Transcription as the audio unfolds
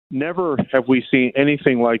never have we seen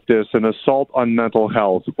anything like this, an assault on mental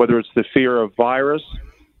health, whether it's the fear of virus,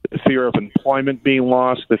 the fear of employment being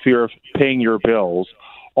lost, the fear of paying your bills,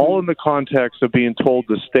 all in the context of being told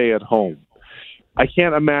to stay at home. I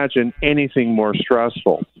can't imagine anything more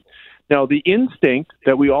stressful. Now, the instinct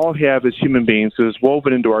that we all have as human beings is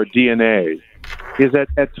woven into our DNA, is that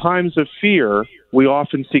at times of fear, we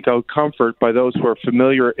often seek out comfort by those who are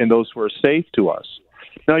familiar and those who are safe to us.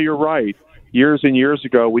 Now, you're right. Years and years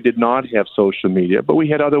ago, we did not have social media, but we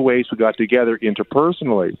had other ways we got together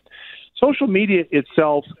interpersonally. Social media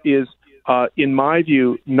itself is, in my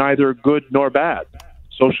view, neither good nor bad.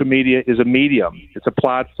 Social media is a medium. It's a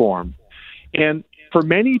platform. And for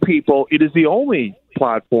many people, it is the only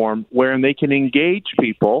platform wherein they can engage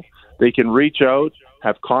people, they can reach out,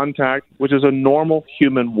 have contact, which is a normal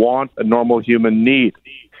human want, a normal human need.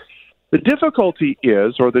 The difficulty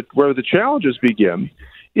is, or where the challenges begin,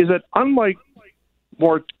 is that unlike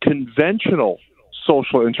more conventional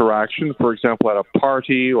social interaction, for example, at a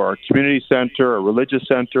party or a community center, a religious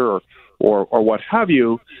center, or what have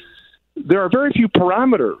you, there are very few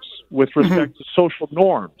parameters with respect to social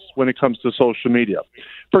norms when it comes to social media.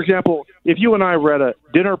 For example, if you and I were at a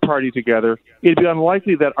dinner party together, it'd be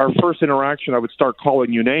unlikely that our first interaction I would start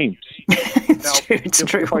calling you names. It's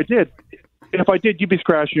true. If I did, you'd be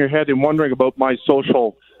scratching your head and wondering about my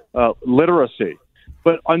social literacy.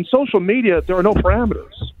 But on social media, there are no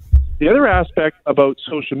parameters. The other aspect about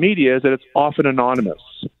social media is that it's often anonymous.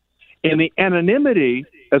 And the anonymity,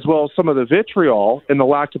 as well as some of the vitriol and the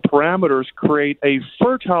lack of parameters, create a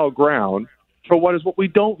fertile ground for what we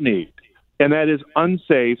don't need. And that is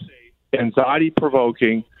unsafe,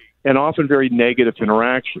 anxiety-provoking, and often very negative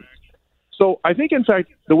interactions. So I think, in fact,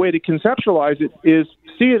 the way to conceptualize it is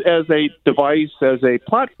see it as a device, as a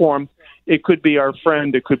platform. It could be our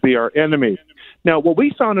friend, it could be our enemy. Now, what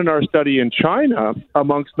we found in our study in China,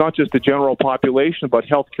 amongst not just the general population, but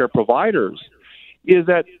healthcare providers, is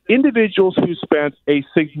that individuals who spent a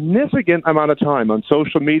significant amount of time on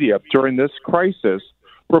social media during this crisis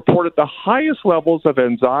reported the highest levels of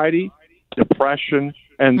anxiety, depression,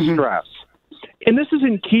 and stress. And this is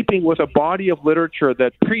in keeping with a body of literature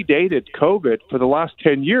that predated COVID. For the last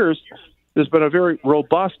 10 years, there's been a very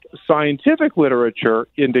robust scientific literature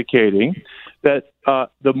indicating that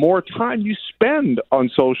the more time you spend on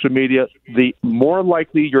social media, the more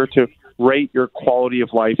likely you're to rate your quality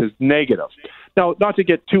of life as negative. Now, not to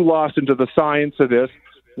get too lost into the science of this,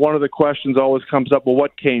 one of the questions always comes up, well,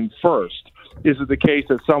 what came first? Is it the case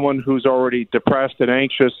that someone who's already depressed and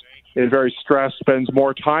anxious and very stressed spends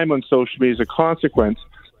more time on social media as a consequence?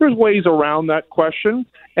 There's ways around that question,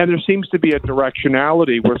 and there seems to be a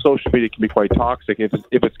directionality where social media can be quite toxic if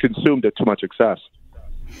it's consumed at too much excess.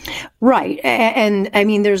 Right. And I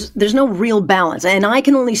mean, there's no real balance. And I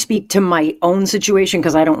can only speak to my own situation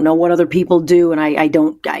because I don't know what other people do. And I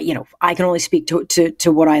can only speak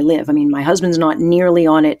to what I live. I mean, my husband's not nearly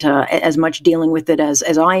on it as much dealing with it as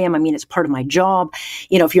I am. I mean, it's part of my job.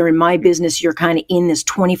 You know, if you're in my business, you're kind of in this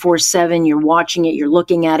 24/7, you're watching it, you're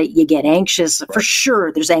looking at it, you get anxious. For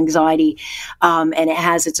sure, there's anxiety and it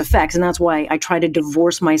has its effects. And that's why I try to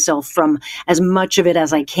divorce myself from as much of it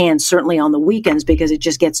as I can, certainly on the weekends, because it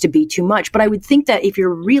just gets to be too much. But I would think that if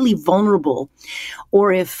you're really vulnerable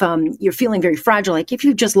or if you're feeling very fragile, like if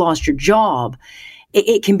you've just lost your job,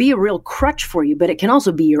 it can be a real crutch for you, but it can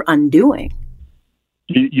also be your undoing.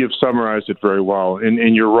 You've summarized it very well.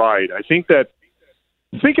 And you're right. I think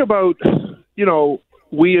about,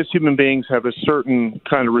 we as human beings have a certain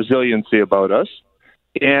kind of resiliency about us.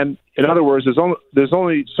 And in other words, there's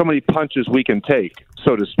only so many punches we can take,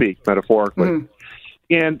 so to speak, metaphorically.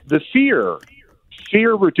 And the fear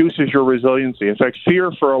reduces your resiliency. In fact,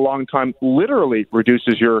 fear for a long time literally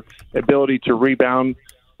reduces your ability to rebound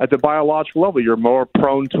at the biological level. You're more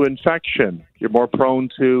prone to infection. You're more prone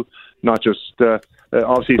to not just,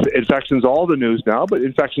 obviously, infections, all the news now, but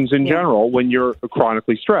infections in general when you're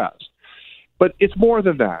chronically stressed. But it's more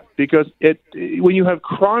than that, because when you have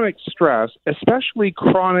chronic stress, especially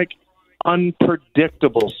chronic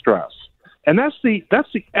unpredictable stress, and that's the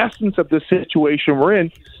essence of the situation we're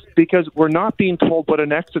in, because we're not being told what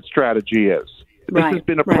an exit strategy is. This has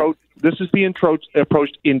been approached. This is being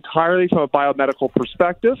approached entirely from a biomedical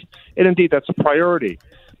perspective, and indeed that's a priority.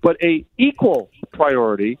 But a equal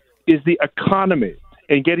priority is the economy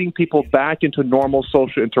and getting people back into normal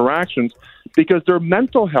social interactions, because their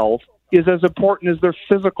mental health is as important as their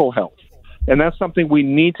physical health, and that's something we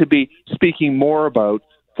need to be speaking more about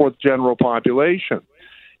for the general population.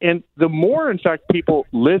 And the more, in fact, people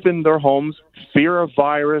live in their homes, fear of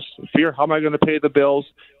virus, fear, how am I going to pay the bills?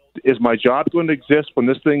 Is my job going to exist when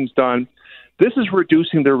this thing's done? This is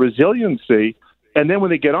reducing their resiliency And then when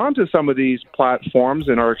they get onto some of these platforms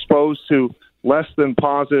and are exposed to less than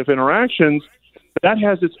positive interactions, that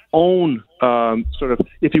has its own sort of,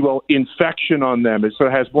 if you will, infection on them. It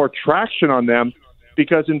sort of has more traction on them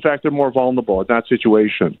because, in fact, they're more vulnerable in that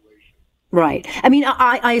situation. Right. I mean,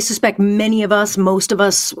 I suspect many of us, most of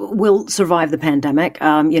us will survive the pandemic.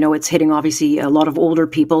 It's hitting obviously a lot of older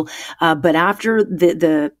people. But after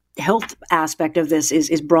the health aspect of this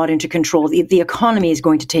is brought into control, the economy is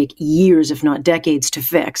going to take years, if not decades, to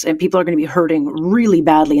fix, and people are going to be hurting really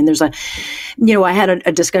badly. And there's I had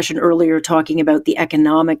a discussion earlier talking about the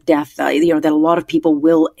economic death, that a lot of people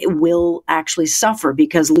will actually suffer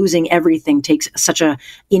because losing everything takes such a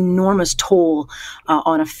enormous toll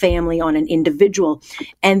on a family, on an individual.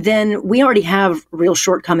 And then we already have real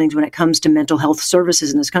shortcomings when it comes to mental health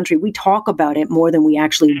services in this country. We talk about it more than we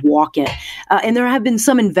actually walk it. And there have been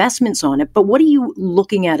some investments on it, but what are you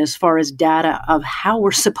looking at as far as data of how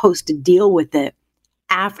we're supposed to deal with it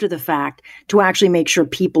after the fact to actually make sure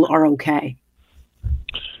people are okay?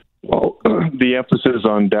 Well, the emphasis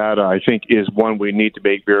on data, I think, is one we need to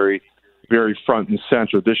make very, very front and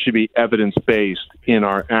center. This should be evidence-based in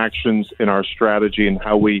our actions, in our strategy, and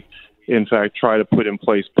how we, in fact, try to put in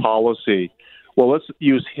place policy. Well, let's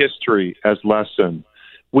use history as lesson.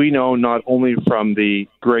 We know not only from the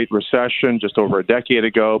Great Recession just over a decade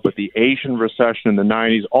ago, but the Asian recession in the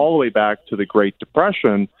 90s, all the way back to the Great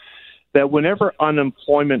Depression, that whenever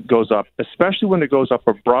unemployment goes up, especially when it goes up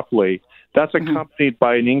abruptly, that's accompanied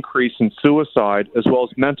by an increase in suicide as well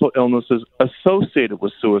as mental illnesses associated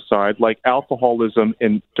with suicide, like alcoholism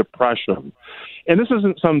and depression. And this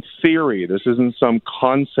isn't some theory. This isn't some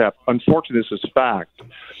concept. Unfortunately, this is fact.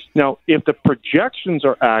 Now, if the projections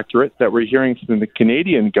are accurate that we're hearing from the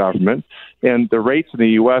Canadian government, and the rates in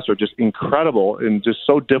the U.S. are just incredible and just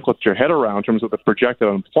so difficult to get your head around in terms of what the projected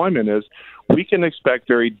unemployment is, we can expect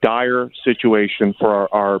very dire situation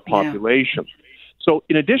for our population. Yeah. So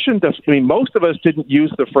in addition to, most of us didn't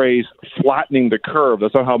use the phrase flattening the curve.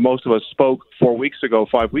 That's not how most of us spoke 4 weeks ago,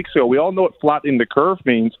 5 weeks ago. We all know what flattening the curve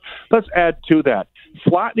means. Let's add to that.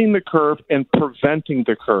 Flattening the curve and preventing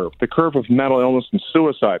the curve of mental illness and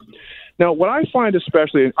suicide. Now, what I find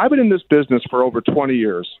especially, I've been in this business for over 20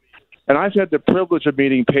 years, and I've had the privilege of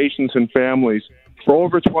meeting patients and families for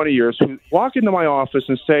over 20 years who walk into my office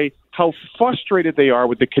and say how frustrated they are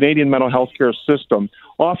with the Canadian mental health care system,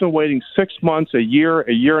 often waiting 6 months, a year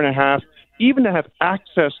and a half, even to have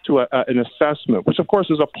access to an assessment, which of course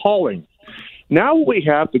is appalling. Now we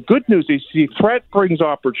have, the good news is the threat brings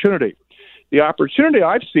opportunity. The opportunity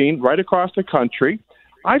I've seen right across the country,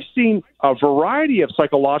 I've seen a variety of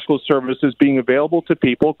psychological services being available to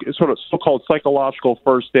people, sort of so-called psychological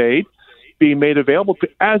first aid, being made available to,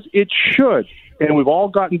 as it should. And we've all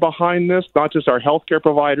gotten behind this, not just our healthcare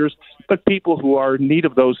providers, but people who are in need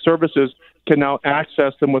of those services can now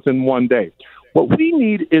access them within one day. What we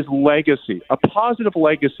need is legacy, a positive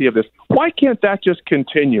legacy of this. Why can't that just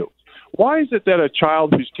continue? Why is it that a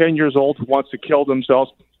child who's 10 years old who wants to kill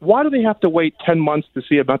themselves, why do they have to wait 10 months to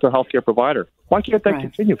see a mental health care provider? Why can't that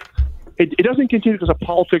continue? It doesn't continue because of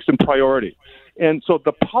politics and priority. And so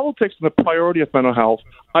the politics and the priority of mental health,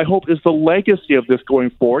 I hope, is the legacy of this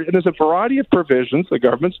going forward. And there's a variety of provisions the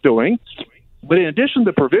government's doing. But in addition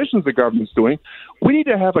to the provisions the government's doing, we need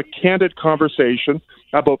to have a candid conversation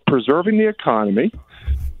about preserving the economy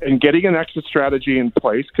and getting an exit strategy in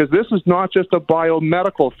place, because this is not just a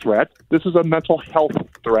biomedical threat. This is a mental health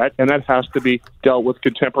threat, and that has to be dealt with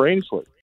contemporaneously.